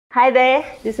Hi there,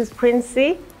 this is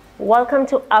Princy. Welcome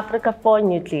to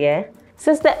Africa4Nuclear.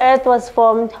 Since the Earth was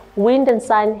formed, wind and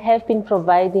sun have been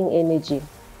providing energy.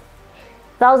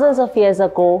 Thousands of years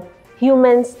ago,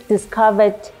 humans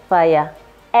discovered fire,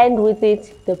 and with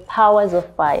it, the powers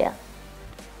of fire.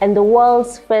 And the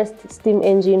world's first steam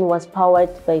engine was powered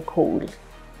by coal.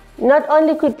 Not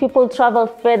only could people travel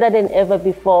further than ever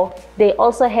before, they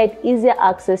also had easier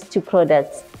access to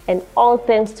products, and all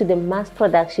thanks to the mass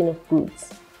production of goods.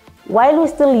 While we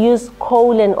still use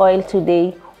coal and oil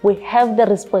today, we have the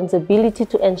responsibility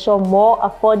to ensure more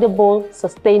affordable,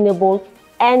 sustainable,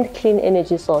 and clean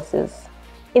energy sources.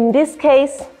 In this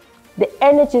case, the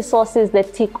energy sources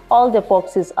that tick all the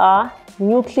boxes are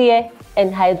nuclear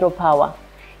and hydropower.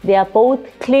 They are both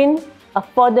clean,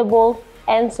 affordable,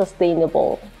 and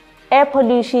sustainable. Air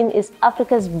pollution is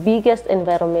Africa's biggest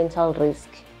environmental risk.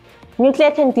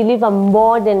 Nuclear can deliver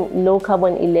more than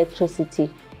low-carbon electricity.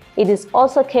 It is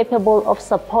also capable of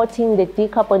supporting the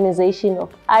decarbonization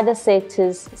of other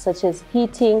sectors such as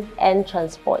heating and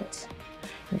transport.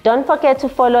 Don't forget to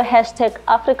follow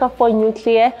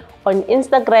 #Africa4Nuclear on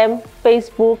Instagram,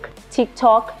 Facebook,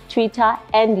 TikTok, Twitter,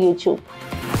 and YouTube.